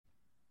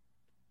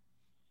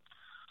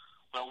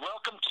Well,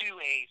 welcome to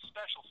a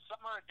special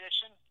summer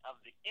edition of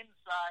the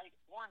Inside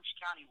Orange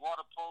County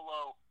Water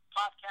Polo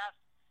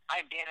podcast.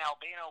 I'm Dan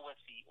Albano with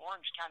the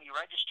Orange County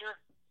Register,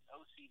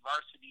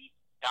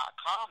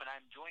 OCVarsity.com, and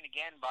I'm joined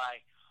again by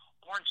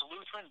Orange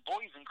Lutheran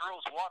boys and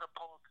girls water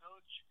polo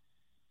coach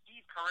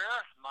Steve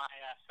Carrera, my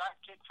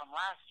sidekick from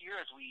last year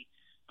as we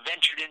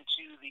ventured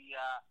into the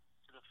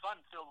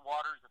fun-filled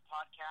waters of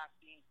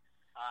podcasting,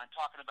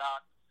 talking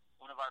about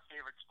one of our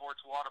favorite sports,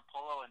 water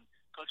polo. And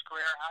Coach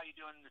Carrera, how are you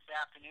doing this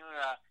afternoon?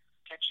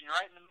 Catching you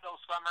right in the middle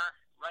of summer,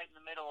 right in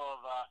the middle of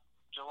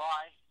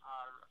July,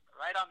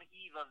 right on the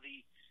eve of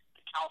the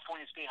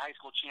California State High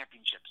School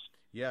Championships.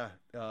 Yeah,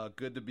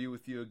 good to be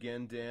with you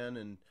again, Dan.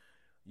 And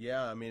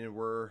yeah, I mean,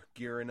 we're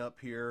gearing up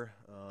here.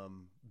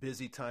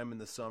 Busy time in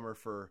the summer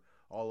for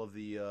all of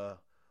the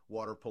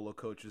water polo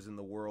coaches in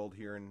the world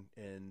here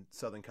in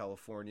Southern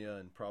California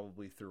and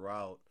probably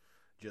throughout.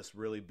 Just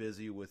really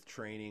busy with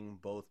training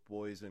both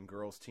boys and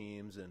girls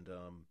teams and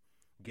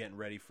getting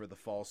ready for the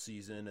fall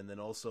season, and then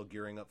also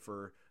gearing up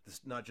for this,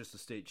 not just the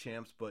state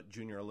champs, but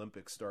Junior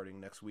Olympics starting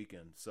next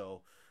weekend.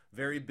 So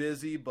very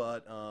busy,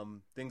 but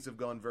things have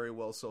gone very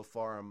well so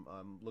far.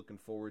 I'm looking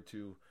forward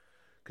to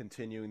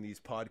continuing these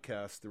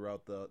podcasts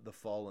throughout the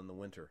fall and the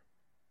winter.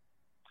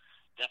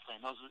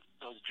 Definitely. And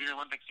those Junior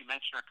Olympics you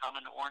mentioned are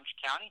coming to Orange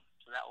County,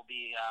 so that will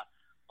be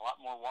a lot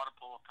more water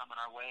polo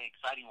coming our way,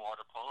 exciting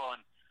water polo.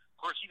 And of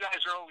course, you guys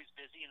are always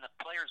busy, and the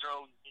players are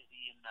always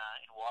busy in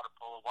water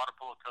polo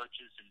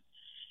coaches and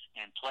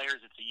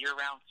players. It's a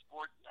year-round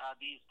sport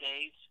these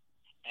days.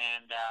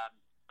 And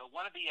but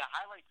one of the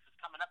highlights that's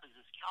coming up is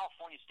this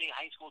California State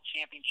High School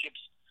Championships.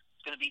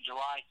 It's going to be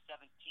July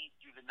 17th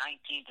through the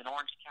 19th in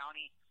Orange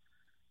County.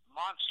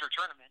 Monster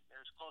tournament.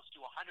 There's close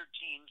to 100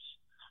 teams,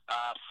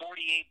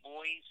 48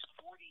 boys,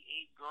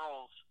 48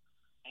 girls.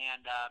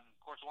 And, of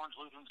course, Orange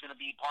Lutheran is going to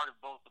be part of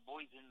both the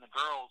boys and the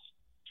girls.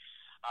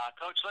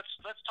 Coach,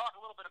 let's talk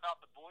a little bit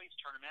about the boys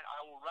tournament. I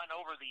will run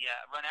out the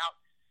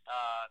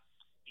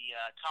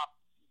top,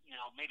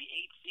 maybe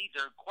 8 seeds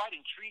are quite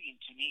intriguing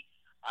to me.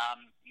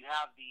 You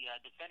have the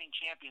defending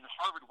champion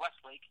Harvard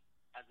Westlake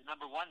as the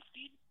number 1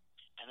 seed,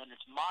 and then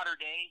it's Mater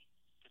Dei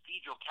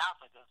Cathedral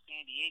Catholic of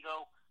San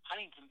Diego,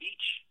 Huntington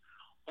Beach,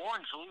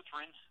 Orange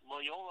Lutheran,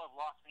 Loyola of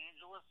Los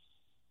Angeles,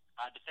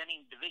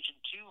 defending Division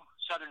II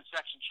Southern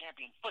Section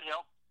champion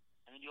Foothill,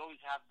 and then you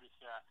always have this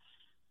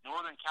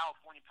Northern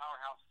California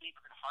powerhouse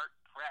Sacred Heart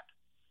Prep.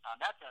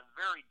 That's a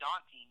very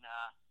daunting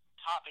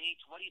top 8.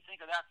 What do you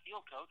think of that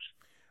field, Coach?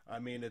 I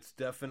mean, it's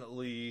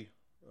definitely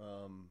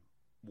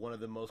one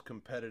of the most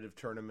competitive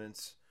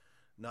tournaments,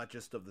 not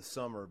just of the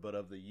summer, but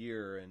of the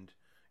year. And,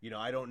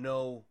 I don't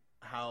know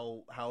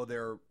how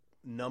they're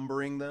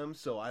numbering them,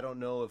 so I don't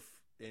know if,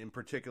 in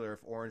particular, if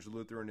Orange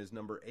Lutheran is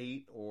number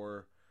 8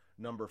 or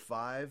number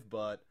 5,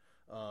 but,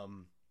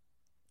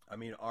 I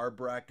mean, our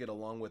bracket,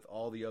 along with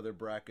all the other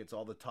brackets,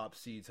 all the top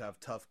seeds have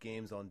tough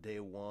games on day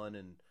 1,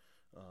 and,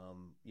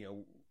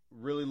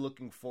 really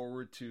looking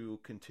forward to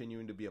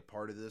continuing to be a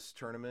part of this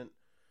tournament.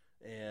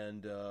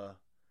 And,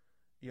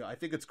 I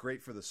think it's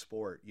great for the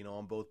sport,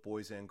 on both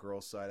boys and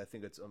girls side. I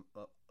think it's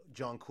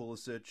John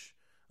Kulisic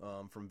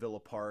from Villa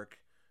Park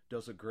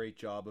does a great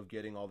job of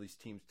getting all these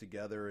teams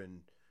together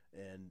and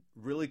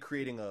really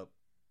creating a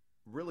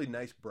really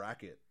nice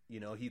bracket.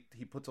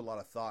 He puts a lot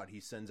of thought. He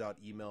sends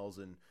out emails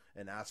and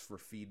asks for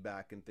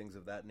feedback and things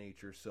of that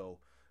nature. So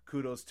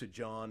kudos to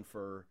John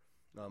for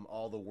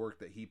all the work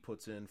that he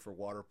puts in for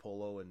water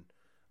polo. And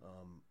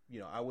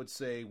I would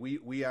say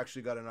we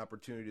actually got an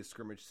opportunity to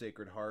scrimmage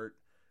Sacred Heart.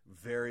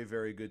 Very,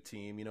 very good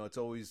team. It's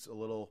always a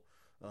little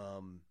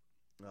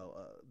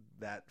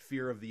that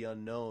fear of the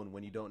unknown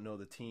when you don't know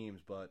the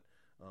teams, but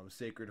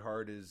Sacred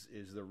Heart is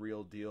the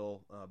real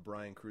deal.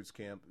 Brian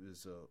Kreutzkamp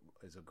is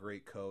a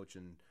great coach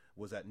and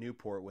was at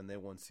Newport when they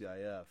won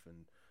CIF.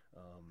 And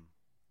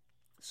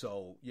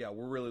so, yeah,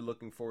 we're really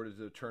looking forward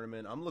to the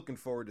tournament. I'm looking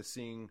forward to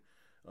seeing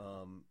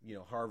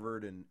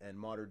Harvard and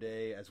Mater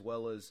Dei, as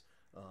well as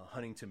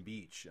Huntington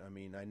Beach. I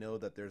mean, I know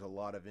that there's a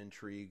lot of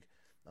intrigue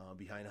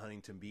behind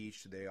Huntington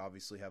Beach. They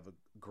obviously have a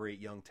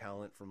great young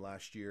talent from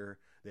last year.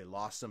 They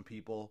lost some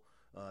people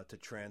to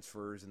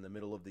transfers in the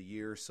middle of the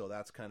year, so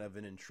that's kind of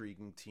an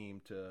intriguing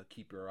team to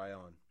keep your eye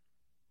on.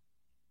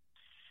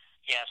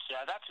 Yes,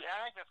 I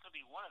think that's going to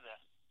be one of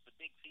the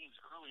big themes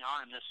early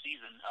on in this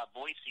season,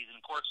 boys season.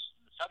 Of course,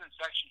 in the Southern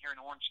Section here in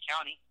Orange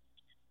County,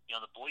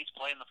 the boys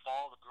play in the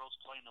fall, the girls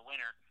play in the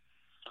winter.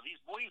 So these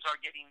boys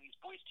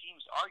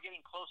teams are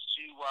getting close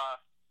to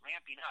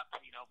ramping up.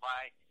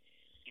 By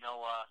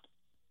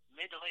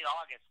mid to late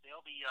August,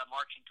 they'll be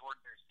marching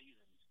toward their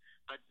seasons.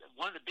 But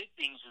one of the big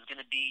things is going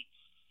to be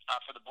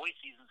for the boys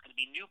season is going to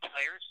be new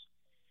players,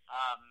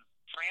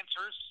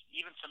 transfers,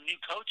 even some new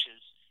coaches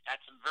at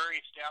some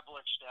very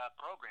established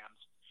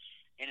programs.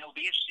 And it'll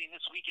be interesting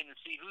this weekend to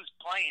see who's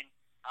playing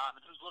and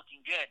who's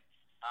looking good.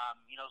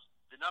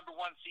 The number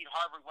 1 seed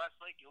Harvard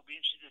Westlake, you'll be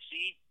interested to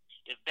see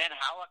if Ben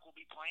Halleck will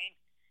be playing.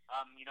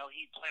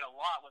 He played a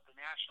lot with the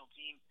national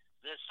team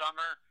this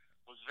summer,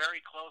 was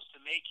very close to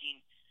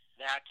making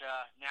that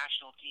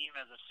national team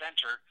as a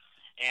center.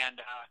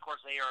 And, of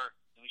course, we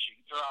should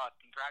throw out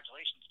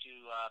congratulations to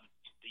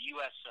the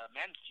U.S.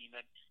 men's team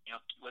that,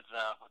 with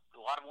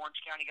a lot of Orange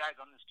County guys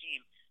on this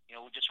team,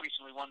 we just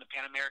recently won the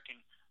Pan American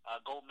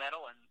gold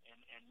medal, and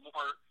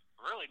more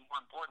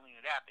importantly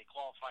than that, they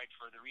qualified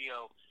for the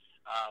Rio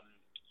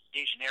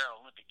de Janeiro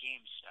Olympic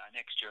Games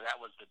next year.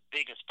 That was the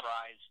biggest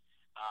prize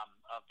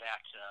of that.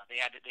 They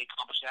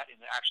accomplished that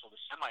in the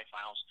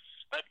semifinals.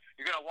 But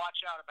you're going to watch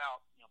out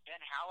about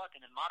Ben Halleck,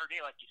 and in modern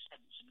day, like you said,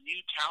 some new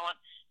talent.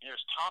 And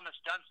there's Thomas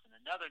Dunston,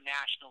 another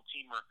national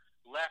teamer,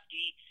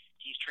 lefty.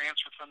 He's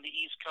transferred from the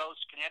East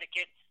Coast,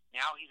 Connecticut.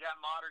 Now he's at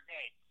Modern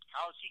Day.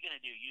 How is he going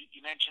to do? You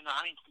mentioned the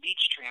Huntington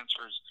Beach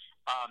transfers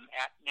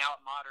at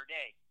Modern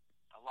Day.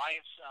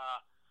 Elias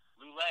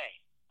Lulay,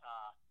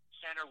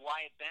 center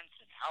Wyatt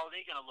Benson. How are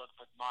they going to look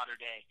for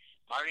Modern Day?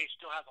 Modern Day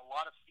still has a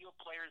lot of field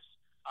players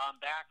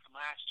back from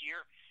last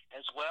year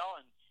as well,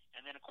 and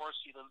then of course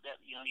you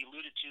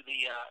alluded to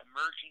the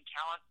emerging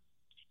talent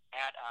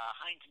at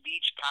Huntington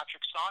Beach.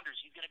 Patrick Saunders.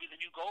 He's going to be the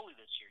new goalie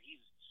this year.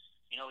 He's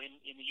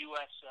in the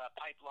U.S.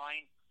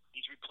 pipeline.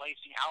 He's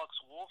replacing Alex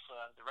Wolf,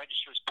 the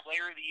Register's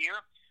Player of the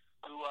Year,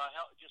 who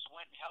just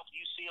went and helped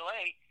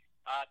UCLA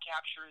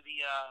capture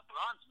the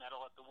bronze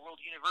medal at the World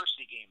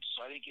University Games.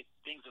 So I think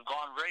things have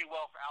gone very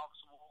well for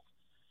Alex Wolf.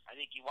 I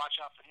think you watch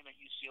out for him at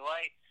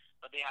UCLA.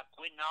 But they have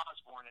Quentin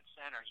Osborne at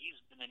center. He's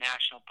in the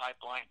national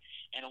pipeline.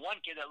 And the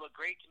one kid that looked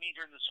great to me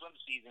during the swim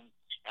season,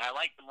 and I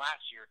liked him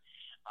last year,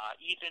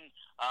 Ethan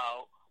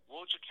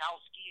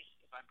Wojciechowski.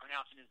 If I'm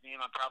pronouncing his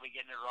name, I'm probably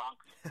getting it wrong.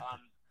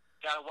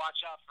 Got to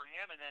watch out for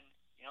him. And then,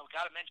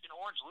 got to mention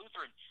Orange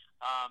Lutheran.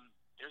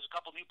 There's a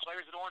couple new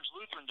players at Orange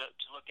Lutheran to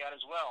look at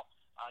as well.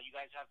 You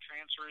guys have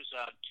transfers,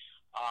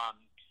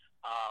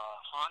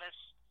 Hannes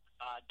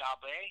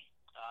Dabe,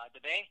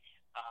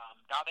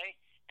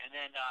 and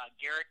then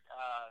Garrett.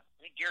 I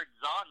think Garrett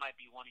Zahn might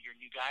be one of your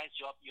new guys.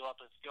 You'll have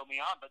to fill me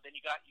on. But then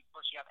you have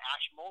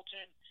Ash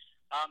Moulton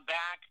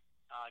back,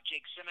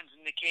 Jake Simmons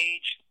in the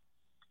cage.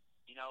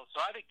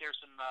 So I think there's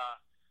some a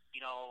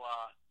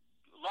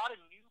lot of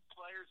new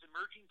players,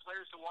 emerging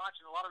players to watch,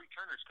 and a lot of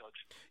returners,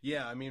 Coach.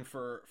 Yeah, I mean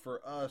for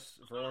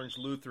us, for Orange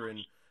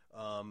Lutheran.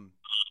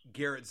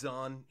 Garrett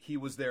Zahn, he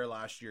was there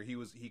last year.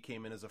 He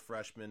came in as a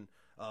freshman,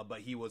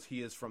 but he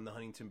is from the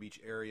Huntington Beach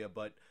area.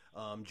 But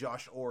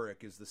Josh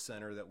Orrick is the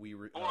center that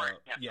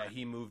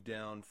he moved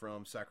down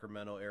from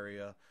Sacramento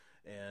area,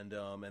 and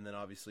then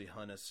obviously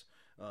Hannes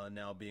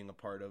now being a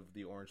part of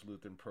the Orange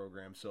Lutheran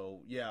program.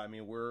 So yeah, I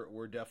mean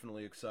we're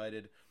definitely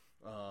excited.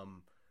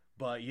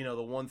 But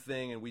the one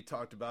thing, and we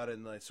talked about it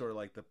in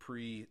the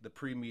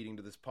pre meeting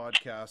to this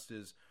podcast,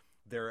 is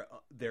there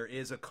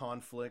is a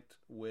conflict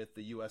with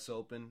the U.S.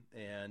 Open,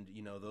 and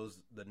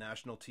the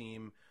national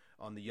team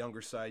on the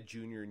younger side,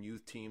 junior and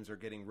youth teams, are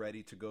getting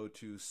ready to go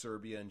to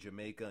Serbia and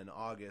Jamaica in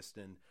August,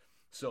 and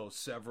so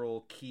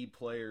several key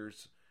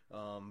players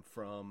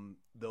from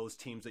those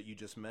teams that you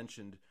just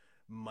mentioned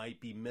might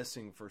be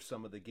missing for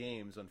some of the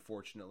games,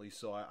 unfortunately.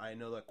 So I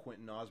know that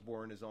Quentin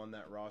Osborne is on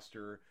that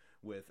roster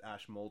with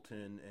Ash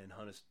Moulton and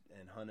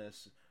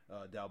Hannes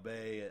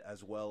Daube,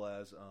 as well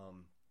as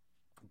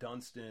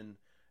Dunston.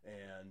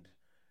 And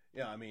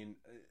yeah, I mean,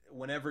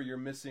 whenever you're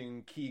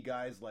missing key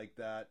guys like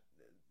that,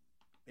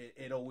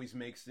 it always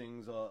makes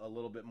things a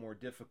little bit more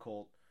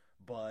difficult.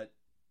 But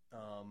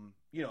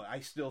I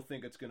still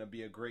think it's going to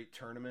be a great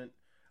tournament.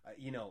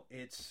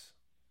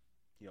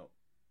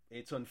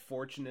 It's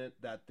unfortunate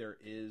that there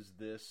is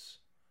this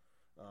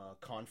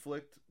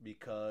conflict,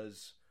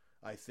 because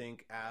I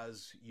think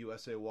as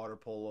USA Water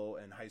Polo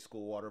and high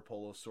school water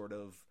polo sort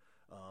of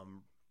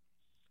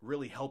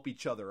really help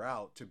each other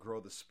out to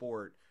grow the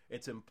sport,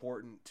 it's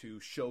important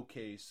to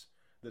showcase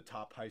the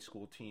top high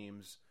school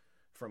teams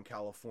from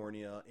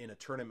California in a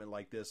tournament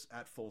like this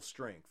at full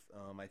strength.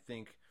 I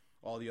think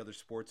all the other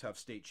sports have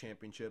state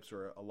championships,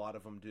 or a lot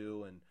of them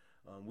do, and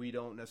we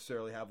don't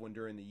necessarily have one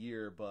during the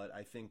year, but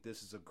I think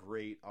this is a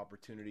great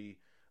opportunity.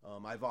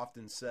 I've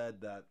often said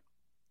that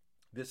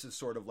this is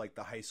sort of like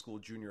the high school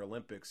junior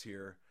Olympics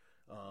here,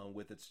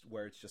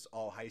 where it's just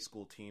all high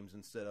school teams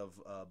instead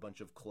of a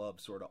bunch of club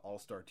sort of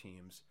all-star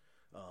teams.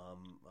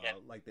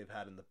 Like they've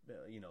had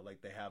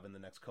like they have in the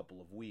next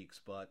couple of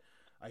weeks. But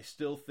I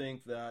still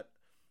think that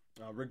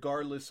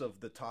regardless of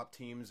the top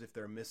teams, if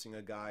they're missing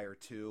a guy or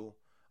two,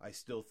 I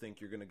still think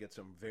you're going to get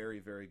some very,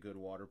 very good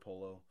water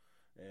polo.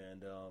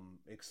 And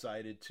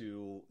excited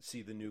to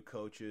see the new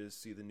coaches,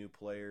 see the new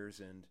players,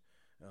 and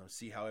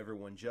see how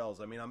everyone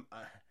gels. I mean,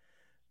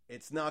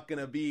 it's not going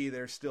to be,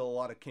 there's still a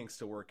lot of kinks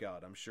to work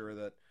out. I'm sure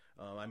that,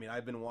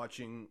 I've been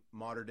watching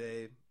Mater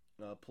Dei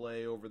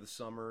play over the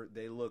summer.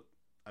 They look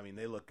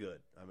good.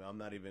 I'm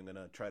not even going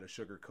to try to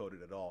sugarcoat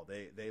it at all.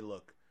 They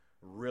look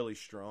really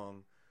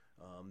strong.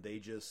 They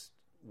just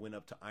went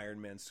up to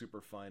Ironman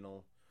Super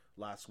Final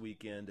last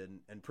weekend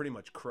and pretty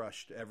much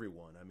crushed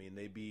everyone. I mean,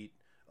 they beat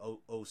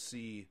OC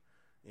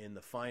in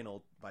the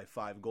final by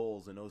 5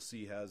 goals, and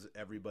OC has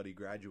everybody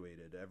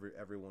graduated.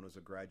 Everyone was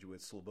a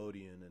graduate.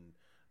 Slobodian and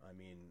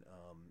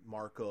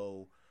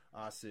Marco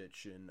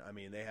Osich, and I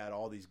mean they had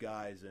all these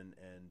guys, and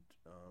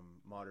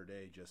Mater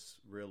Dei just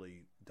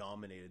really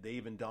dominated. They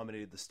even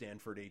dominated the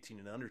Stanford 18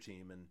 and under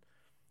team, and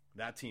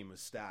that team was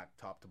stacked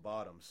top to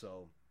bottom.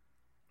 So,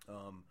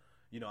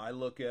 I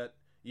look at,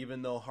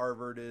 even though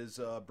Harvard is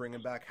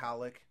bringing back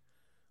Halleck,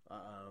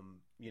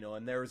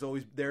 and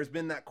there's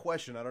been that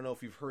question. I don't know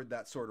if you've heard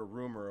that sort of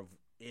rumor of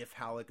if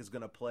Halleck is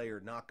going to play or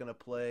not going to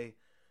play.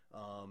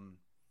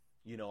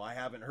 I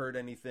haven't heard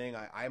anything.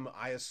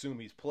 I assume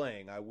he's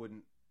playing. I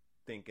wouldn't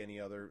think any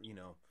other.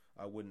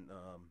 I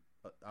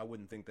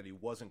wouldn't think that he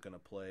wasn't going to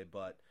play.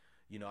 But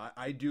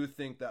I do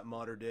think that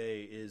Mater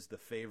Dei is the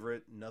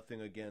favorite.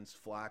 Nothing against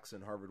Flax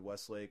and Harvard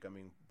Westlake. I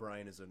mean,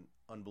 Brian is an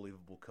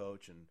unbelievable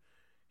coach, and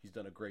he's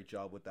done a great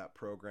job with that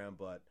program.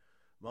 But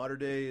Mater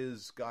Dei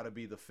has got to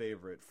be the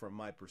favorite from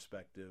my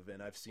perspective,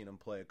 and I've seen them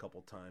play a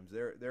couple times.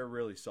 They're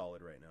really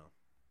solid right now.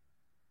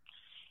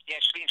 Yeah,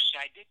 it should be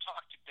interesting. I did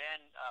talk to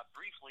Ben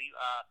briefly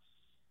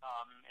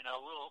in a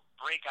little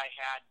break I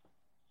had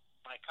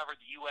when I covered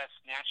the U.S.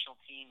 national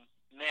team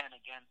men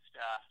against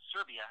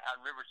Serbia out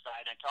in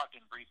Riverside. I talked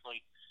to him briefly,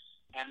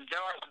 and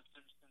there are some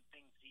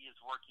things he is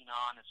working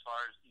on as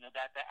far as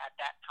that at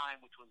that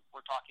time, which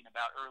we're talking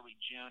about early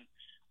June.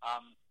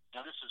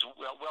 This is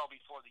well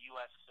before the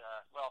U.S.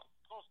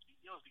 Close to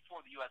it was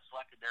before the U.S.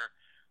 selected their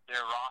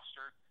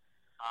roster.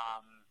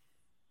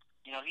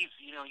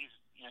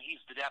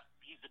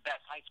 He's the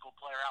best high school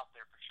player out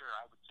there for sure,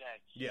 I would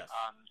say. Yes.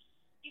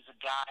 He's a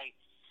guy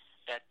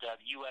that the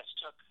U.S.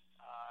 took.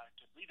 I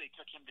believe they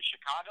took him to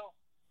Chicago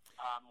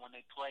when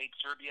they played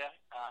Serbia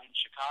in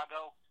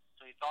Chicago.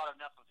 So he thought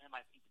enough of him,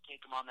 I think, to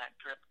take him on that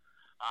trip.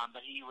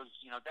 But he was,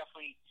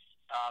 definitely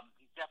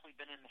he's definitely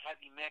been in the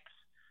heavy mix.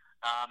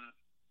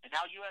 And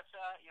now the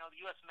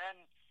U.S. men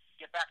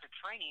get back to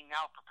training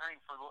now, preparing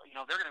for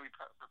they're going to be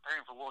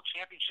preparing for World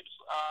Championships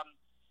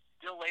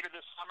still later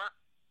this summer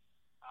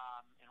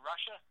in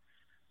Russia.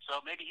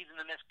 So maybe he's in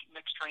the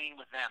mixed training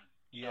with them.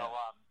 Yeah.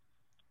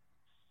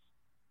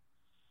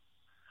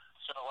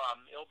 So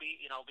it'll be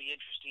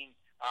interesting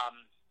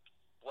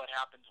what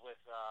happens with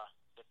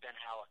Ben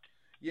Halleck.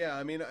 Yeah,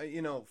 I mean,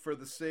 for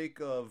the sake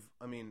of,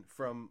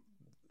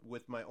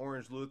 with my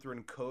Orange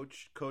Lutheran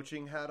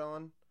coaching hat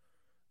on,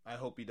 I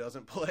hope he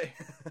doesn't play.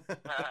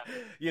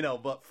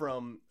 But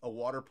from a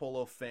water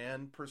polo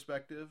fan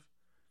perspective,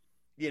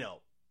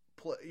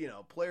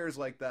 players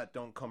like that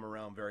don't come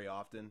around very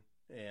often,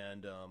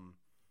 and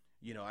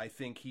I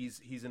think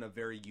he's in a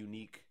very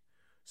unique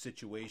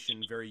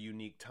situation, very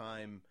unique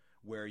time,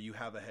 where you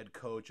have a head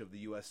coach of the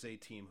USA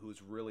team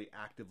who's really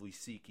actively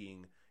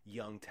seeking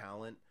young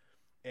talent.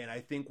 And I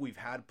think we've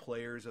had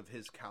players of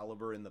his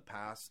caliber in the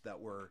past that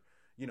were,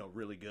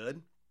 really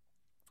good.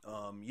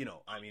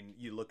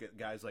 You look at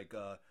guys like,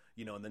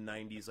 in the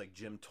 90s, like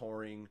Jim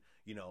Toring,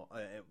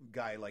 a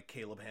guy like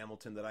Caleb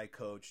Hamilton that I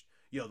coached.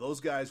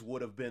 Those guys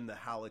would have been the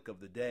Halleck of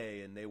the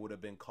day, and they would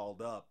have been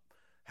called up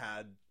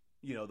had,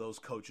 those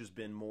coaches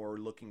been more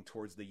looking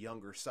towards the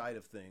younger side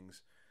of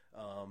things.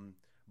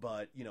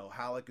 But,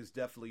 Halleck is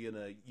definitely in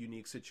a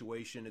unique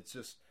situation. It's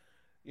just,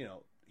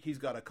 he's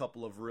got a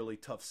couple of really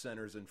tough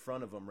centers in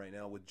front of him right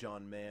now with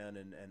John Mann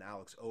and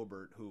Alex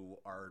Obert, who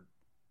are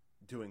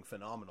doing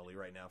phenomenally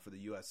right now for the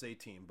USA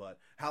team. But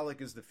Halleck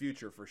is the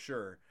future for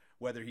sure,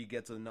 whether he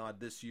gets a nod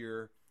this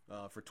year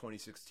for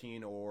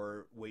 2016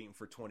 or waiting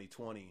for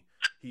 2020.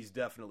 He's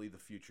definitely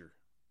the future.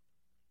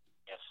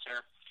 Yes,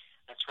 sir.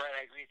 That's right.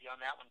 I agree with you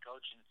on that one,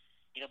 Coach. And,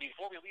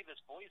 before we leave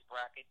this boys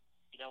bracket,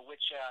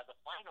 which the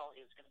final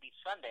is going to be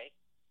Sunday,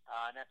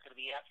 and that's going to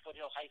be at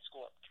Foothill High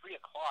School at 3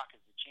 o'clock is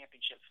the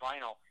championship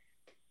final.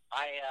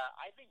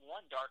 I think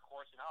one dark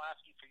horse, and I'll ask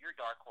you for your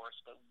dark horse,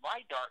 but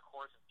my dark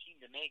horse is a team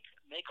to make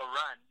a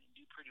run and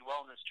do pretty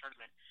well in this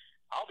tournament.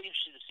 I'll be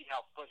interested to see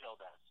how Foothill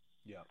does.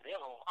 Yeah. They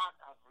have a lot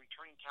of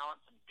returning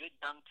talent, some good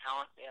young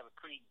talent. They have a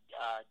pretty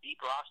deep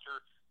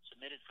roster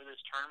submitted for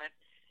this tournament.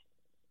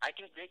 I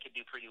think they could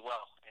do pretty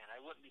well, and I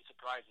wouldn't be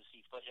surprised to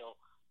see Foothill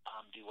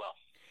do well.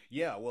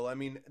 Yeah, well,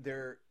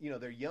 their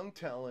young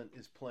talent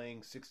is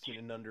playing 16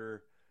 and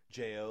under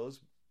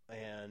JOs,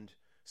 and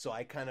so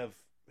I kind of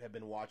have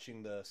been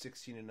watching the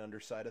 16 and under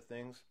side of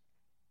things,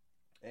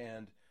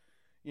 and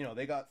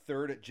they got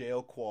third at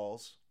JO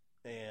Quals,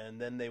 and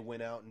then they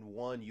went out and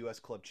won U.S.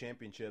 Club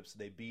Championships.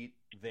 They beat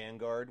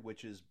Vanguard,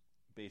 which is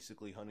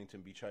basically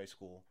Huntington Beach High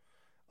School,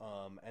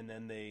 and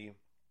then they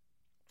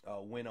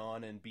went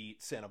on and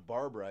beat Santa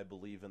Barbara, I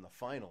believe, in the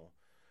final.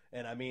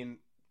 And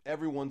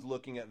everyone's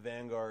looking at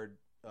Vanguard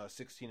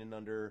 16 and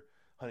under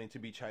Huntington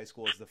Beach High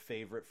School as the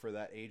favorite for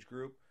that age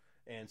group.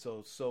 And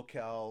so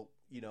SoCal,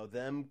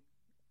 them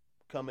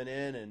coming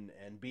in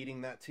and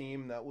beating that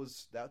team,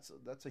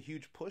 that's a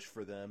huge push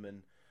for them.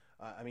 And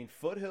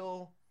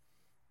Foothill,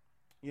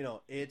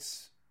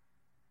 it's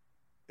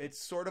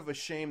sort of a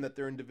shame that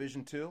they're in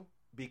Division II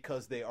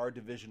because they are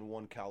Division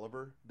I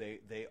caliber.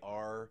 They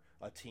are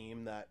a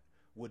team that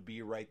would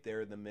be right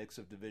there in the mix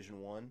of Division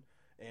I.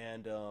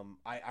 And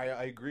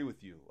I agree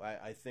with you.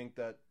 I think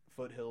that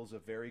Foothill's a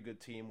very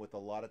good team with a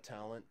lot of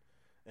talent.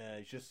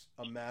 And it's just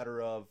a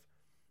matter of,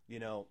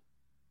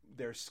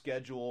 their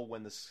schedule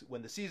when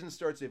the season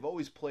starts. They've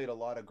always played a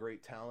lot of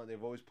great talent.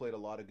 They've always played a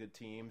lot of good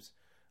teams,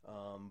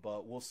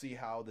 but we'll see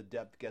how the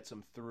depth gets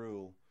them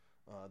through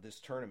this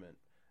tournament.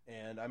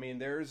 And I mean,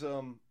 there's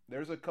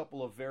a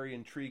couple of very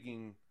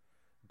intriguing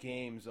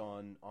games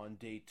on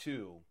day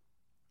 2.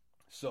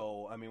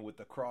 So I mean, with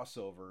the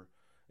crossover,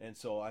 and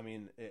so I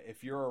mean,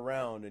 if you're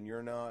around and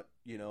you're not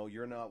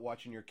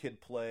watching your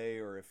kid play,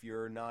 or if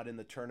you're not in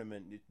the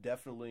tournament,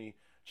 definitely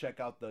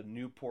check out the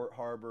Newport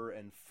Harbor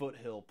and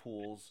Foothill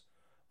pools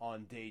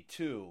on day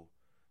 2.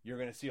 You're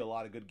going to see a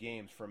lot of good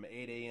games from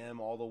 8 a.m.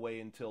 all the way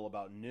until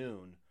about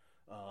noon.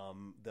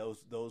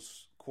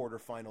 Those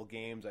quarterfinal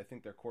games, I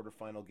think their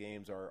quarterfinal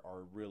games are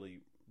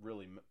really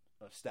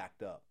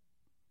stacked up.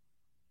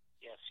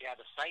 Yes, yeah.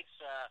 The sites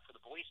for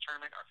the boys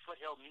tournament are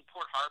Foothill,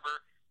 Newport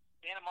Harbor,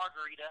 Santa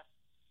Margarita,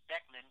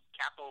 Beckman,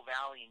 Capo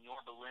Valley, and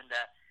Yorba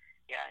Linda.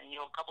 Yeah, and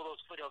a couple of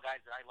those Foothill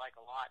guys that I like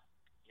a lot.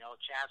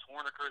 Chaz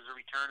Horniker is a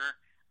returner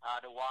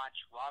to watch.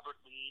 Robert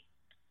Lee,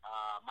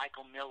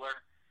 Michael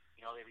Miller.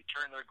 They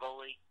returned their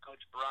goalie,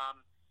 Coach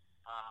Brum,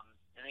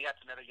 and they got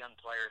some other young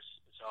players.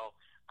 So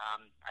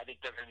I think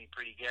they're going to be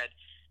pretty good.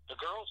 The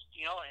girls,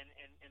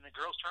 and the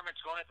girls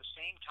tournament's going at the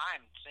same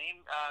time,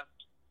 same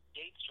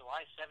dates,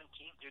 July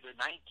 17th through the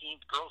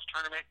 19th. Girls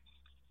tournament,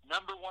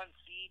 number 1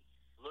 seed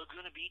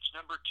Laguna Beach,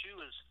 number 2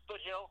 is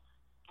Foothill,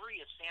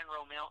 3 is San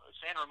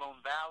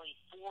Ramon Valley,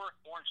 4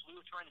 Orange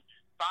Lutheran,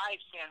 5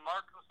 San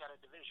Marcos out of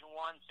Division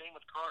I. Same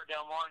with Corona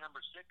Del Mar, number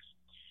 6.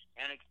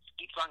 And it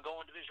keeps on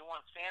going. Division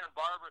I, Santa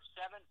Barbara,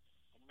 7.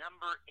 And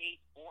number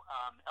 8,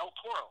 El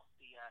Toro,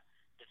 the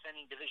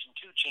defending Division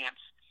II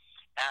champs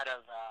out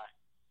of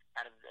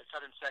the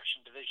Southern Section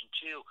Division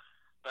II.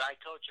 But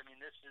Coach, I mean,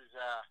 this is,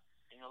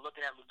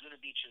 looking at Laguna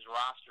Beach's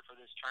roster for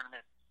this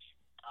tournament,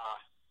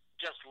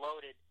 just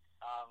loaded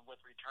with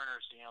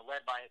returners,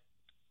 led by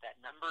that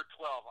number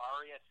 12,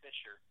 Aria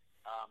Fisher.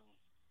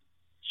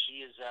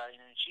 She is,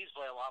 she's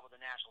played a lot with the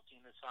national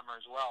team this summer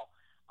as well.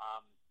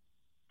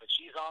 But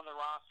she's on the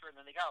roster, and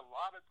then they got a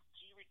lot of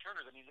key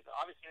returners. I mean,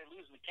 obviously they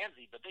lose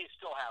McKenzie, but they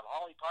still have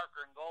Holly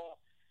Parker in goal,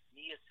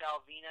 Nia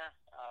Salvini,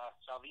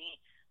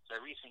 the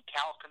recent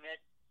Cal commit,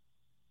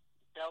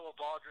 Bella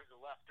Baldridge, the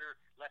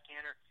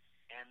left-hander,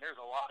 and there's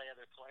a lot of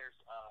other players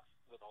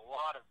with a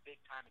lot of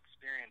big-time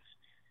experience.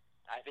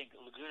 I think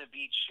Laguna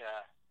Beach,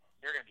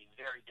 they're going to be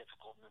very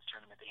difficult in this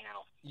tournament to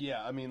handle.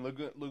 Yeah, I mean,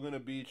 Laguna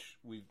Beach,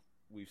 we've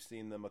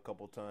seen them a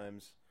couple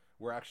times.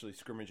 We're actually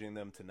scrimmaging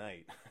them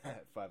tonight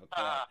at 5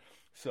 o'clock.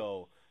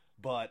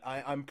 But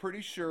I'm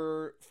pretty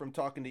sure, from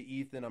talking to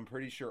Ethan, I'm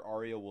pretty sure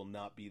Aria will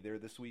not be there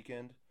this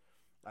weekend.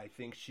 I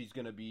think she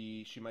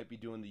might be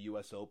doing the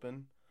U.S.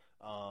 Open.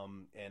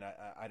 And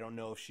I don't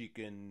know if she's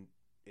going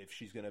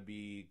to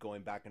be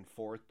going back and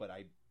forth, but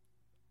I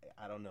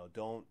don't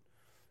know.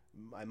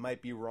 I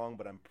might be wrong,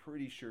 but I'm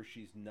pretty sure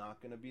she's not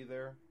going to be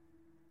there.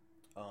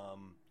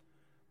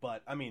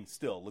 But I mean,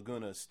 still,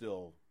 Laguna is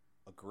still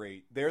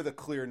they're the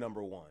clear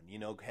number 1,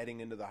 heading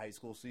into the high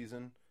school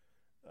season.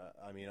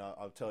 I mean,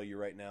 I'll tell you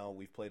right now,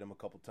 we've played them a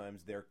couple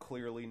times. They're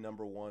clearly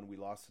number 1. We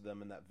lost to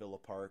them in that Villa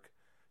Park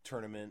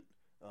tournament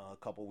a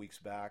couple weeks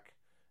back,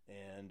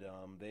 and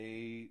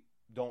they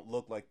don't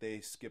look like they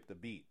skipped a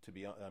beat.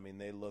 I mean,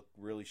 they look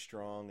really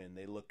strong and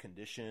they look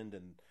conditioned.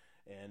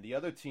 And the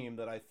other team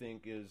that I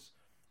think is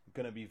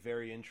going to be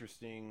very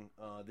interesting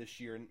this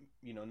year,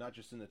 not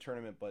just in the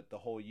tournament but the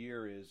whole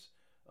year, is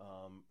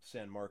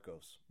San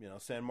Marcos.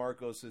 San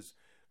Marcos is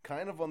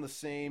kind of on the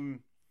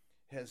same,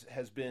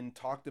 has been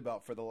talked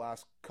about for the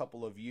last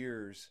couple of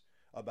years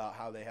about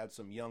how they had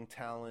some young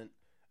talent,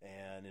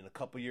 and in a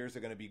couple of years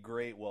they're going to be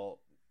great. Well,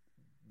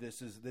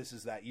 this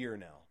is that year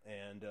now,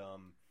 and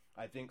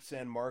I think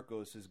San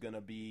Marcos is going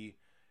to be,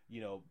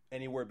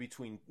 anywhere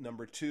between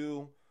number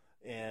 2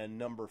 and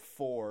number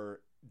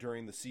 4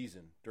 during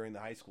the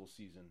high school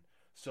season.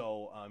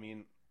 So, I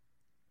mean,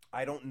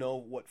 I don't know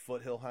what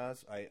Foothill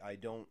has. I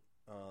don't.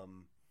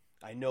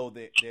 I know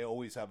they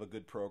always have a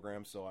good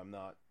program, so I'm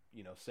not,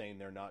 saying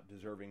they're not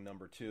deserving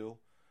number 2.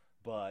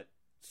 But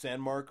San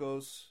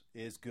Marcos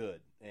is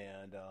good,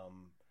 and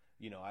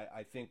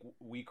I think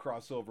we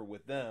cross over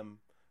with them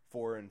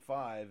 4 and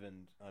 5,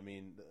 and I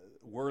mean,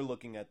 we're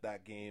looking at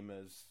that game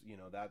as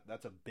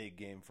that's a big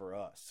game for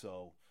us.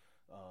 So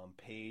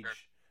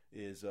Paige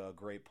is a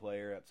great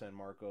player at San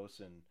Marcos,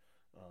 and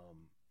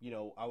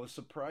I was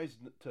surprised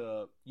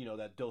to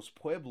that Dos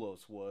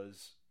Pueblos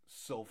was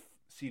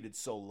seated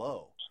so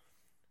low,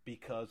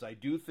 because I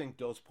do think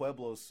Dos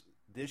Pueblos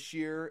this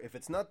year, if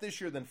it's not this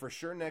year, then for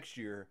sure next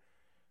year,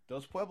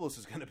 Dos Pueblos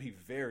is going to be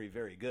very,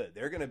 very good.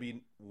 They're going to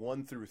be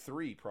 1 through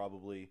 3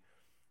 probably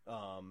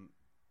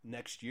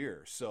next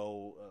year.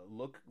 So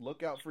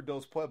look out for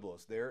Dos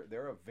Pueblos.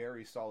 They're a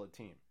very solid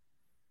team.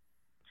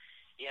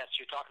 Yes,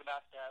 you're talking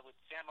about with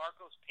San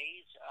Marcos,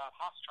 Paige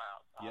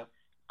Hochschild. Yep.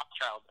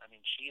 Hochschild. I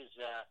mean, she's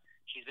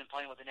been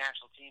playing with the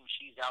national team.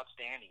 She's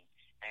outstanding,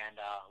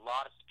 and a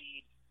lot of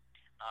speed.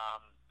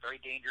 Very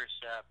dangerous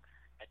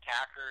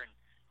attacker, and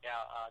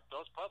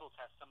Dos Pueblos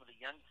has some of the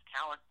youngest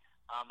talent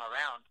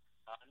around.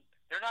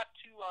 They're not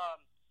too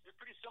they're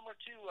pretty similar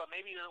to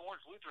maybe the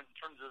Orange Lutheran in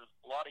terms of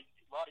a lot of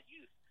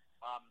youth.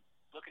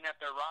 Looking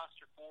at their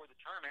roster for the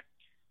tournament,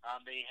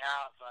 they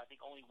have I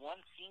think only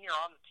one senior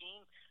on the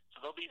team,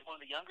 so they'll be one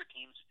of the younger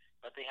teams.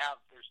 But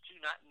there's two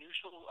not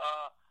neutral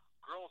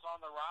girls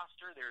on the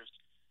roster. There's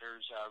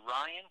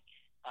Ryan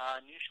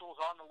Neuschel's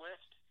on the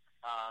list.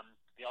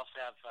 They also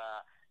have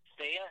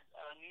Thea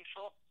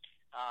Neuschel.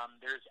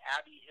 There's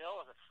Abby Hill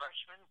as a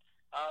freshman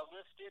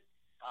listed.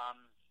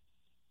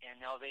 And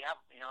they have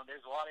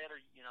there's a lot of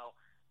other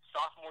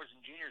sophomores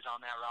and juniors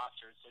on that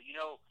roster. So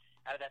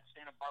out of that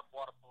Santa Barbara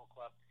Water Polo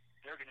Club,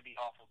 they're going to be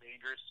awful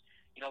dangerous.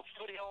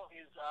 Foothill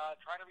is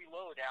trying to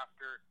reload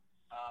after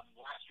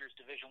last year's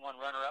Division I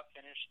runner-up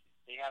finish.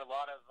 They had a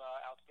lot of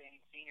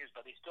outstanding seniors,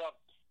 but they still have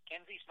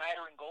Kenzie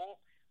Snyder in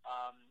goal.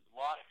 A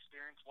lot of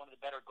experience, one of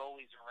the better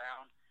goalies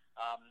around.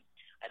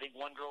 I think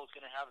one girl is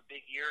going to have a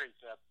big year is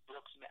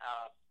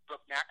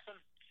Brooke Maxim,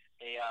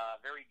 a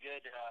very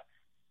good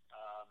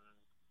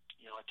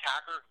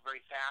attacker,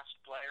 very fast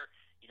player.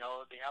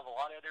 They have a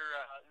lot of other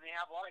they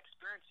have a lot of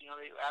experience.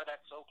 They out of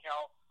that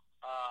SoCal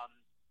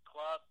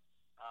club.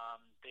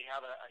 They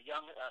have a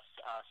young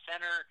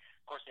center.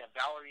 Of course, they have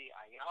Valerie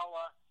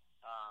Ayala,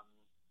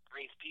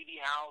 Grace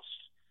Peavyhouse.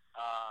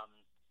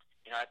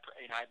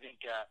 I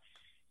think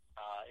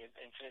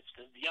if it's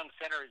the young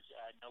center is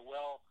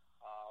Noelle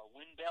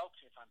Winbelt.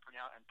 If I'm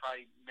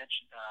probably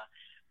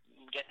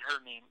getting her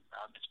name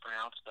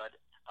mispronounced, but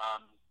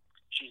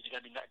she's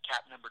going to be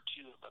cap number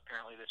 2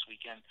 apparently this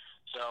weekend.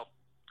 So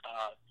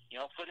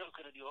Foothill's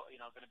going to do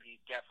going to be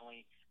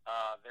definitely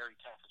very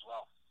tough as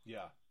well.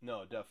 Yeah,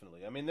 no,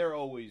 definitely. I mean, they're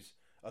always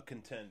a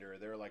contender.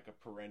 They're like a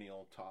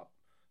perennial top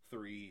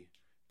 3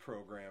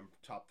 program,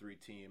 top 3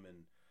 team,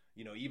 and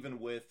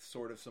even with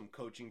sort of some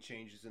coaching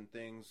changes and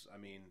things, I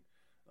mean,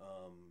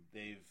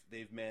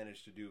 they've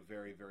managed to do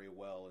very, very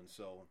well. And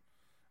so,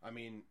 I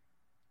mean,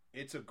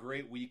 it's a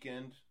great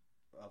weekend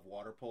of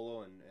water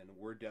polo, and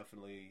we're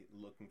definitely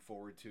looking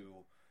forward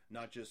to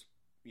not just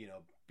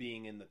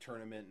being in the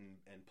tournament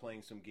and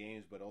playing some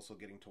games, but also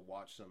getting to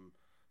watch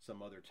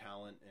some other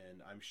talent.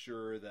 And I'm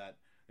sure that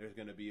there's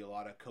going to be a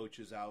lot of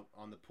coaches out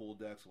on the pool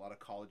decks, a lot of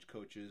college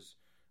coaches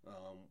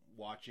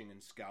watching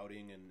and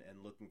scouting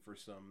and looking for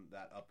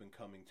that up and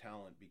coming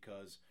talent,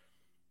 because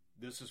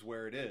this is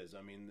where it is.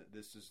 I mean,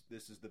 this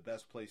is the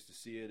best place to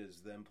see it,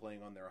 is them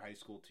playing on their high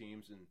school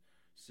teams and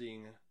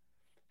seeing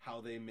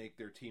how they make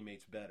their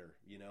teammates better,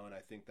 and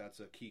I think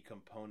that's a key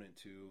component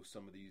to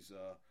some of these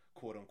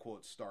quote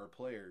unquote star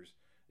players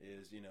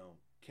is,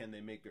 can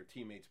they make their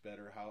teammates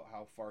better?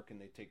 How far can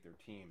they take their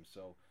team?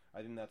 So I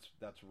think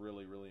that's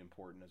really, really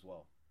important as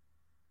well.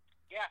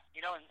 Yeah,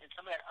 and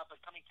some of that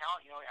up-and-coming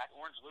talent, at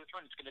Orange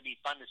Lutheran, it's going to be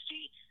fun to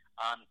see.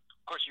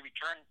 Of course, you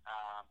return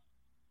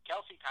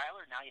Kelsey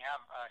Tyler. Now you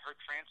have her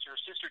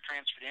sister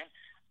transferred in,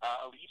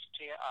 Elise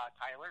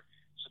Tyler.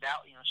 So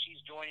that, she's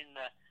joining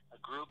a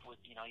group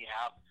with, you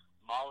have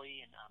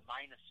Molly and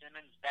Mina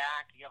Simmons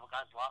back. You have a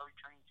lot of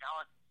returning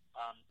talent.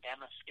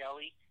 Emma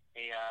Skelly,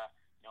 a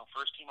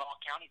first-team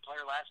All-County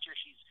player last year.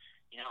 She's,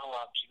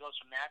 she goes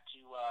from that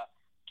to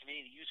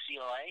committee to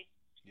UCLA.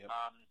 Yep.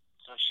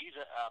 So she's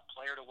a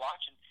player to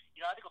watch, and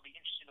I think it'll be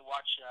interesting to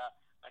watch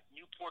like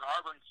Newport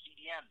Harbor and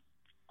CDM.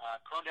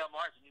 Corona Del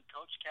Mar is a new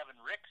coach, Kevin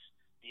Ricks,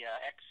 the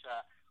ex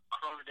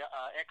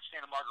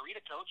Santa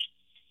Margarita coach,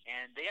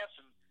 and they have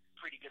some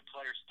pretty good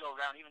players still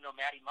around. Even though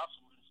Maddie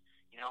Musselman's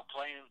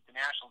playing with the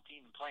national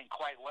team and playing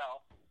quite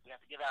well, we have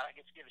to give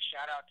a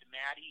shout out to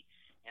Maddie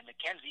and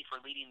Mackenzie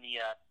for leading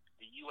the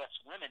U.S.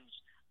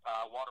 women's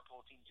water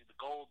polo team to the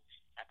gold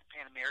at the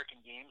Pan American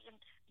Games, and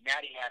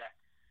Maddie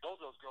both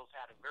those girls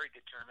had a very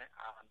good tournament.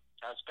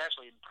 I was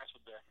especially impressed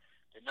with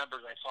the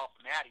numbers I saw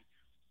from Maddie.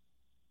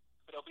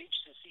 But it'll be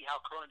interesting to see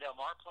how Corona Del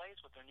Mar plays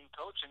with their new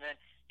coach. And then,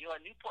 at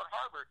Newport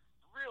Harbor,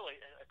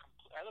 really,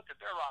 I looked at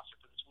their roster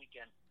for this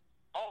weekend.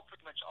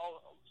 Pretty much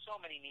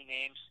so many new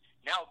names.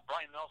 Now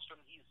Brian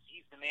Melstrom,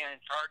 he's the man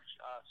in charge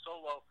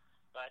solo.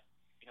 But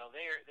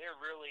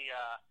they're really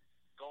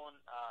going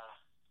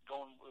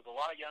with a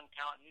lot of young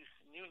talent,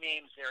 new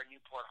names there at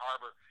Newport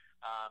Harbor.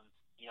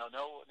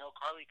 No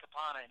Carly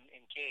Capana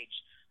in Cage.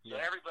 So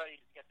everybody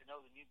get to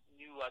know the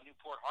new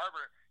Newport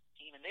Harbor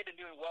team, and they've been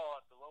doing well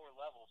at the lower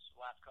levels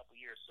the last couple of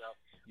years. So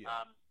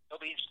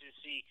it'll be interesting to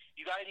see.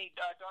 You got any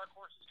dark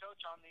horses, Coach,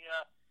 on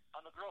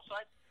the girls'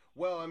 side?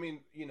 Well, I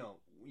mean,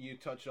 you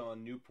touch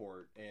on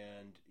Newport,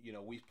 and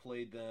we've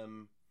played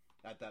them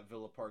at that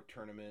Villa Park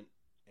tournament,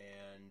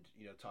 and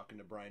talking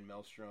to Brian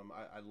Melstrom,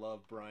 I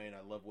love Brian.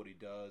 I love what he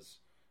does.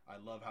 I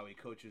love how he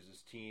coaches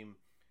his team.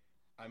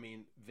 I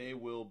mean, they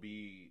will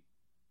be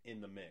in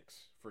the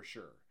mix for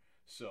sure.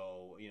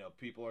 So,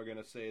 people are going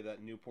to say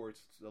that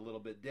Newport's a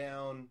little bit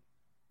down.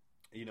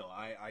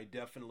 I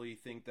definitely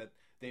think that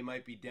they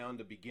might be down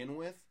to begin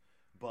with,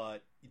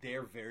 but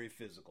they're very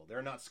physical.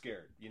 They're not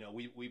scared.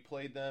 We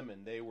played them,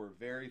 and they were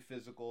very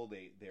physical.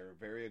 They're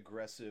very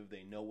aggressive.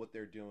 They know what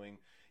they're doing.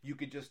 You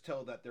could just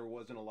tell that there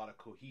wasn't a lot of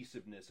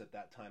cohesiveness at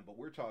that time, but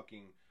we're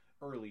talking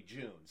early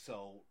June.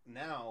 So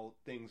now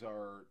things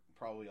are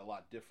probably a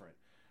lot different.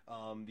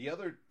 The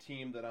other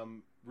team that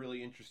I'm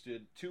really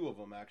interested, two of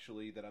them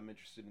actually, that I'm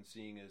interested in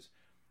seeing is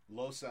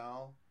Los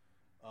Al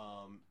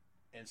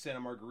and Santa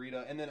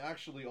Margarita, and then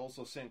actually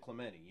also San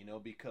Clemente,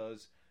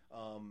 because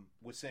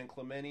with San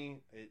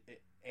Clemente,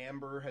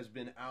 Amber has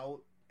been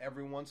out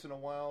every once in a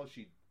while.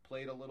 She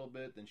played a little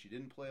bit, then she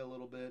didn't play a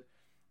little bit,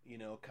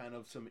 kind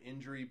of some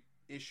injury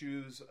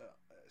issues.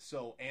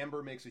 So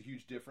Amber makes a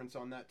huge difference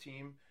on that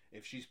team.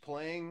 If she's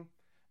playing,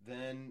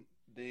 then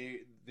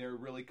they're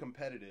really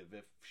competitive.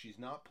 If she's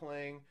not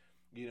playing,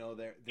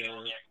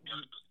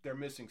 they're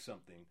missing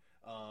something.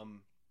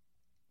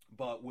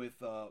 But with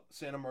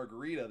Santa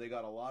Margarita, they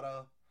got a lot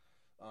of.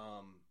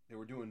 They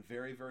were doing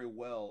very, very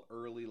well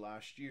early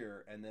last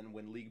year, and then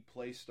when league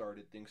play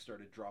started, things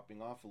started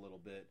dropping off a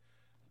little bit.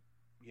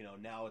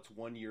 Now it's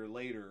 1 year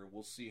later.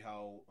 We'll see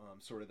how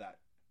sort of that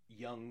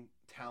young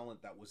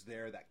talent that was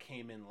there that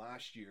came in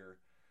last year.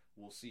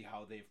 We'll see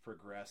how they've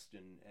progressed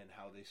and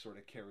how they sort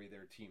of carry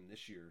their team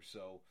this year.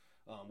 So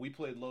we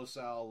played Los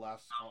Al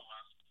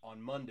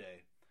on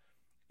Monday,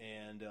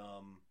 and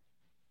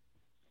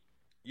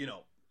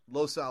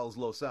Los Al is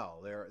Los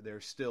Al.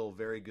 They're still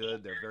very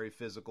good. They're very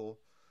physical,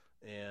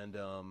 and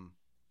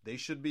they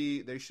should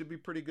be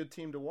pretty good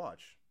team to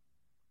watch.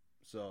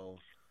 So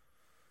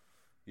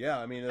yeah,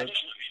 I mean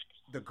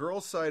the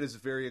girls' side is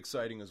very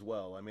exciting as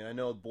well. I mean, I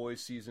know boys'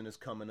 season is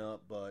coming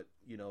up, but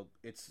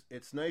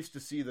it's nice to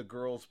see the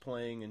girls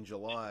playing in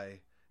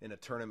July in a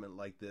tournament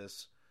like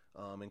this,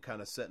 and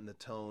kind of setting the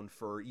tone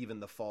for even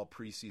the fall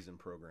preseason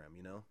program.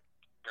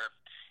 Sure.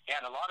 Yeah,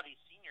 and a lot of these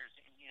seniors,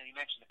 you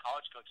mentioned the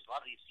college coaches. A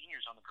lot of these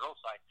seniors on the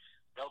girls' side,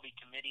 they'll be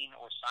committing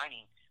or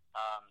signing,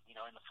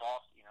 in the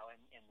fall,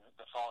 in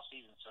the fall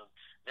season. So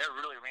they're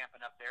really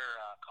ramping up their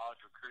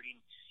college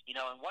recruiting.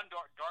 And one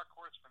dark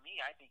horse for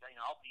me, I think,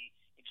 I'll be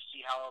interested to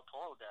see how El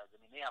Toro does. I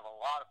mean, they have a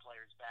lot of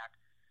players back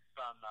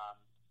from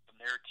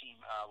their team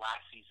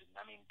last season.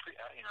 I mean,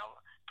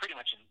 pretty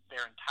much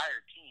their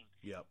entire team.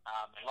 Yep.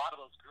 A lot of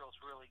those girls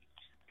really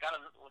got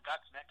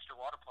some extra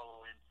water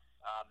polo in.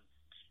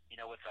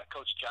 With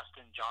Coach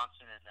Justin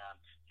Johnson and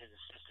his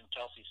assistant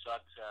Kelsey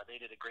Suggs. They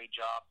did a great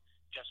job.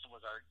 Justin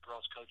was our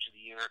girls' coach of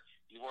the year.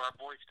 You were our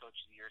boys' coach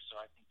of the year, so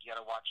I think you got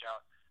to watch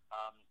out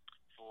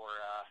for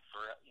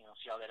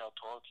see how that El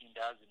Toro team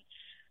does. And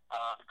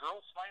the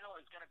girls' final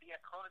is going to be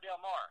at Corona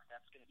Del Mar.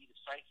 That's going to be the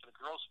site for the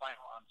girls'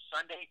 final on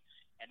Sunday,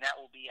 and that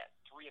will be at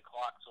 3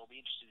 o'clock. So we'll be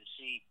interested to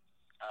see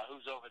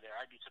who's over there.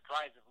 I'd be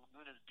surprised if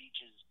Laguna's Beach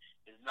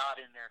is not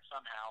in there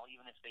somehow,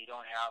 even if they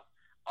don't have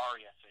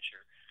Aria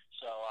Fisher.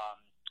 So.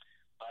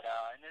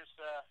 And there's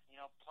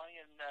plenty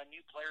of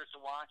new players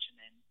to watch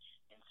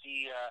and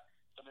see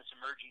some of this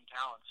emerging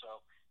talent.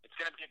 So it's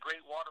going to be a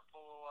great water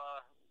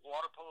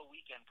polo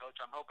weekend, Coach.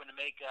 I'm hoping to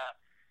make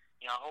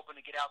hoping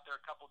to get out there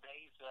a couple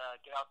days,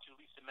 get out to at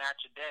least a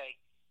match a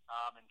day,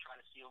 and try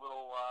to see a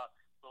little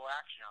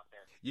action out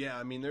there. Yeah,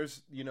 I mean,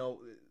 there's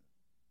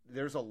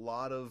a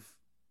lot of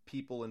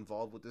people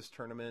involved with this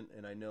tournament,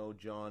 and I know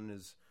John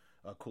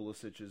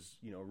Kulisic is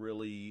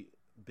really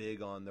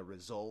big on the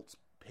results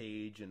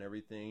page and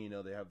everything.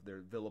 They have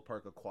their Villa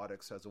Park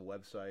Aquatics has a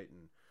website,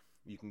 and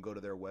you can go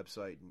to their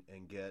website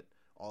and get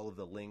all of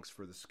the links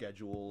for the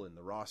schedule and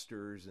the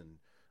rosters and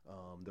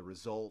the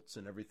results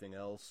and everything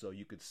else, so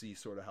you could see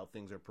sort of how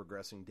things are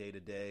progressing day to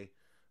day.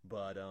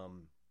 But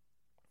and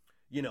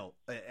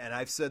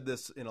I've said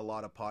this in a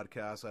lot of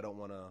podcasts, I don't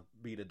want to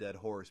beat a dead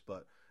horse,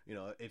 but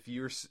if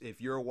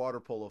you're a water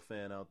polo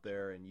fan out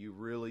there and you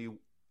really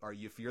are,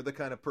 if you're the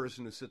kind of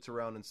person who sits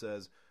around and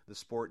says the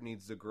sport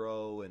needs to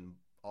grow and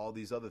all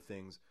these other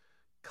things,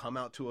 come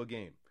out to a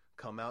game,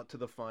 come out to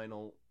the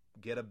final,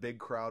 get a big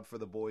crowd for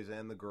the boys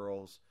and the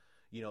girls.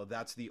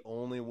 That's the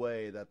only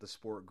way that the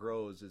sport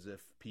grows, is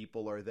if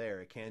people are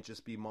there. It can't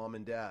just be mom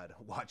and dad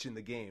watching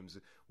the games.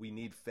 We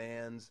need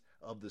fans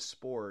of the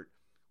sport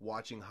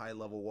watching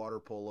high-level water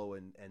polo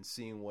and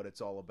seeing what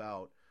it's all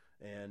about.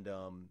 And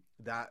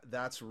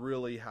that's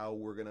really how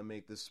we're going to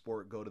make this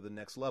sport go to the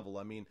next level.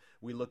 I mean,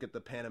 we look at the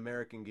Pan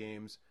American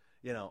Games,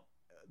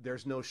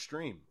 there's no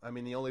stream. I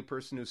mean, the only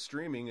person who's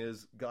streaming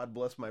is, God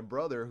bless my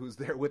brother, who's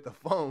there with the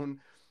phone,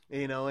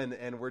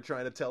 and we're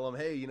trying to tell him,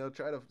 hey,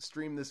 try to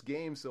stream this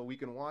game so we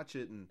can watch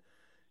it. And,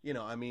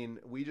 I mean,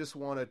 we just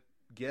want to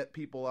get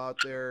people out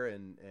there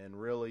and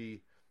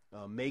really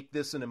make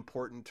this an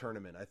important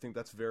tournament. I think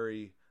that's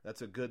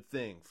a good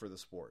thing for the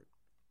sport.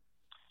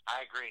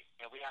 I agree.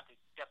 We have to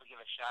definitely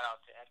give a shout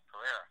out to Ed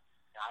Pereira.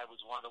 I was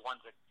one of the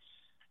ones that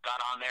got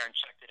on there and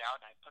checked it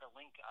out, and I put a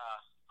link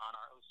on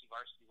our OC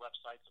Varsity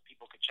website so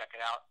people could check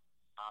it out,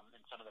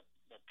 and some of the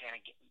Pan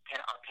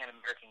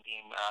American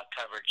game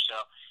coverage.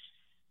 So,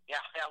 yeah,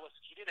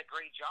 he did a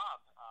great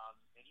job,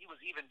 and he was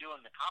even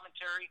doing the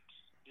commentary.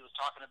 He was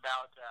talking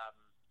about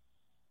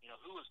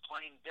who was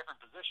playing different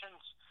positions.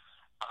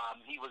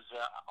 He was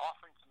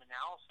offering some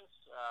analysis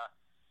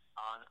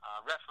on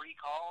referee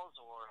calls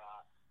or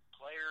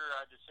player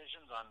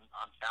decisions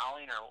on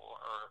fouling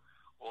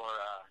or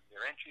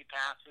their entry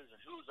passes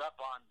and who's up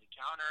on the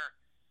counter.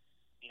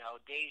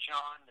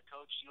 Dejan, the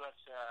coach,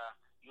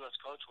 U.S.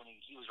 coach, when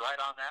he was right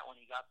on that when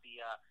he got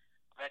the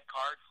red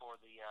card for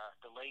the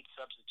delayed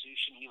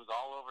substitution. He was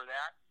all over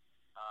that,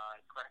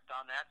 correct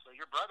on that. So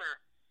your brother,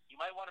 you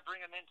might want to bring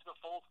him into the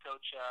fold,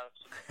 Coach.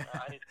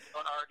 I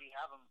don't already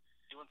have him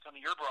doing some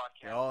of your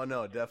broadcasts. Oh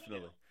no,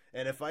 definitely.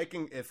 And if I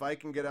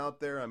can get out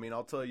there, I mean,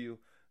 I'll tell you,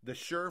 the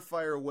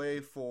surefire way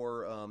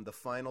for the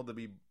final to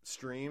be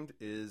streamed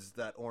is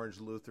that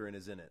Orange Lutheran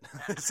is in it.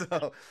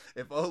 So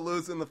if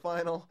Olu's in the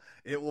final,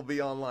 it will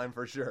be online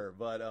for sure.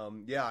 But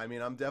yeah, I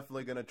mean, I'm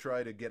definitely going to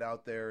try to get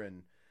out there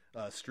and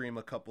stream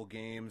a couple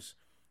games,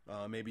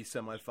 maybe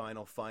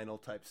semifinal, final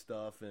type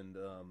stuff, and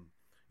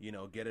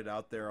get it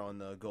out there on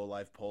the Go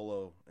Live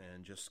Polo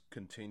and just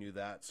continue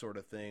that sort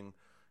of thing.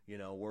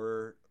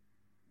 We're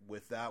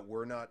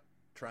not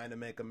trying to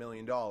make $1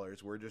 million.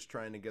 We're just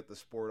trying to get the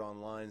sport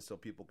online so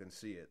people can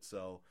see it.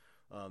 So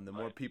the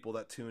more people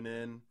that tune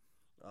in,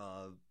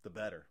 the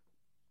better.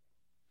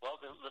 Well,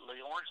 the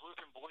Orange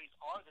Lutheran boys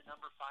are the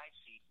number 5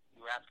 seed.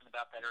 You were asking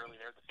about that earlier.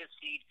 They're the 5th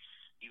seed.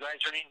 You guys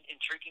are an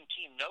intriguing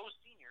team. No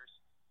seniors,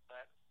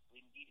 but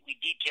we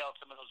detailed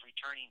some of those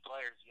returning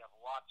players. You have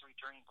lots of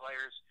returning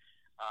players,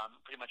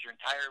 pretty much your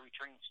entire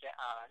returning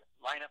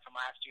lineup from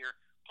last year,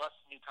 plus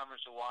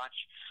newcomers to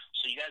watch.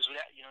 So you guys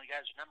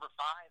are number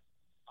 5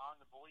 on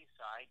the boys'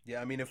 side.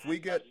 Yeah, I mean, if we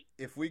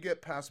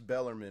get past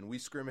Bellarmine, we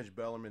scrimmaged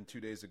Bellarmine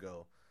 2 days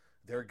ago.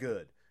 They're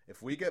good.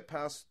 If we get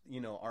past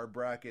our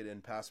bracket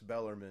and past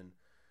Bellarmine,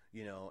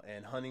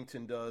 and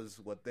Huntington does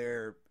what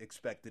they're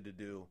expected to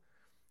do,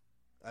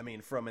 I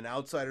mean, from an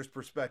outsider's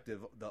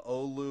perspective, the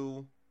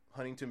Olu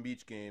Huntington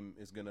Beach game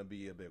is going to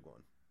be a big one.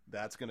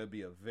 That's going to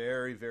be a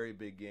very, very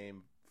big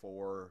game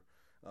for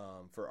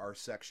our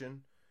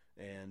section,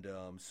 and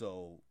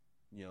so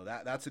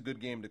that's a good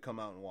game to come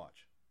out and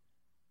watch.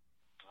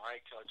 All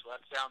right, Coach. Well,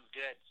 that sounds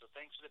good. So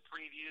thanks for the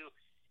preview,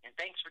 and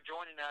thanks for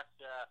joining us.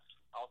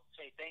 I'll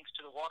say thanks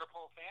to the water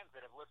polo fans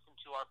that have listened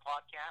to our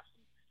podcast.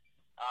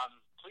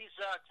 Please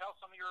tell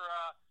some of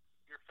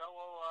your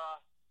fellow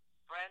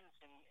friends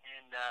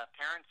and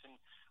parents and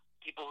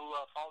people who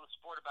follow the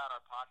sport about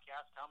our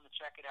podcast. Tell them to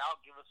check it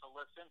out. Give us a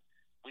listen.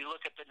 We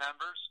look at the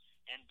numbers,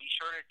 and be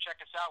sure to check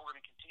us out. We're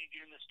going to continue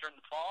doing this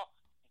during the fall,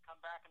 and come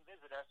back and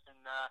visit us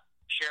and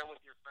share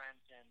with your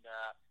friends and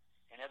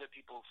other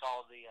people who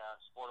follow the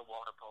sport of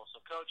water polo.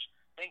 So, Coach,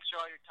 thanks for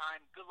all your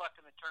time. Good luck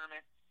in the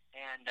tournament,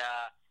 and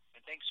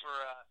thanks for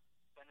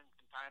spending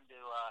some time to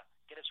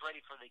get us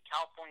ready for the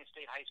California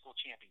State High School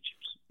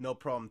Championships. No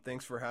problem.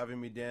 Thanks for having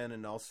me, Dan,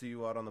 and I'll see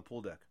you out on the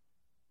pool deck.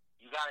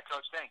 You got it,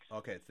 Coach. Thanks.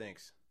 Okay,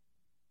 thanks.